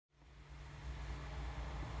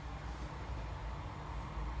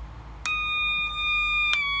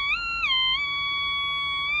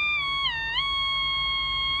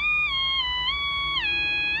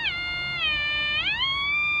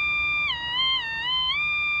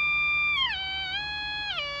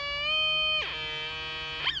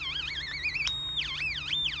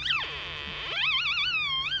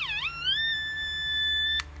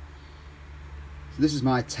This is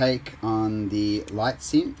my take on the light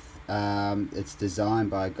synth. It's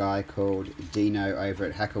designed by a guy called Dino over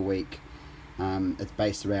at Hacker Week. It's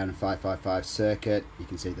based around a 555 circuit. You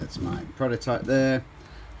can see that's my prototype there.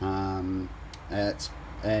 And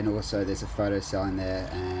also there's a photo cell in there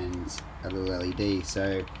and a little LED.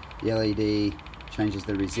 So the LED changes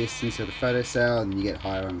the resistance of the photo cell, and you get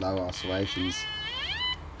higher and lower oscillations.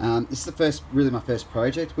 This is really my first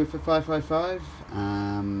project with the 555,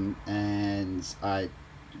 and I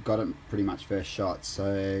got it pretty much first shot.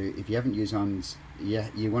 So if you haven't used one,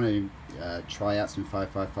 you want to try out some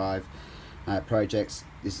 555 projects,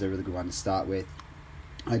 this is a really good one to start with.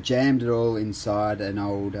 I jammed it all inside an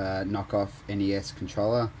old knockoff NES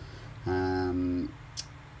controller,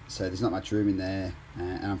 so there's not much room in there,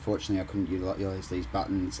 and unfortunately I couldn't utilize these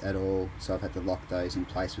buttons at all, so I've had to lock those in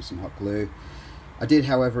place with some hot glue. I did,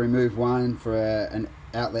 however, remove one for an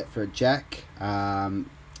outlet for a jack.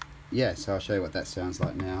 Yeah, so I'll show you what that sounds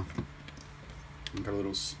like now. I've got a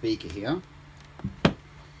little speaker here.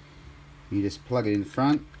 You just plug it in the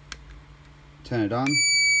front, turn it on.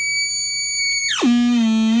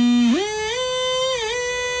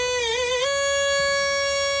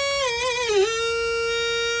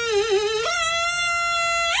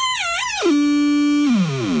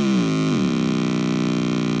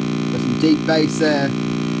 Got some deep bass there.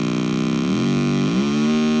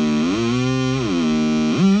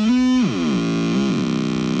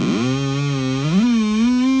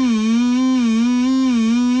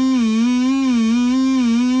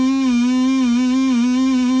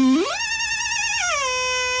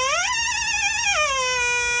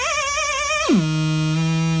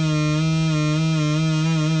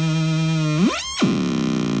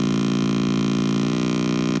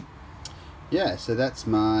 Yeah, so that's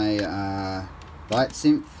my light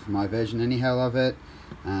synth, my version anyhow of it.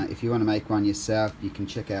 If you want to make one yourself, you can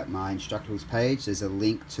check out my instructors page. There's a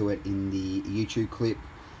link to it in the YouTube clip,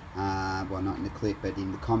 well, not in the clip, but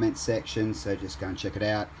in the comments section, so just go and check it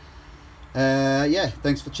out. Yeah,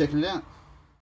 thanks for checking it out.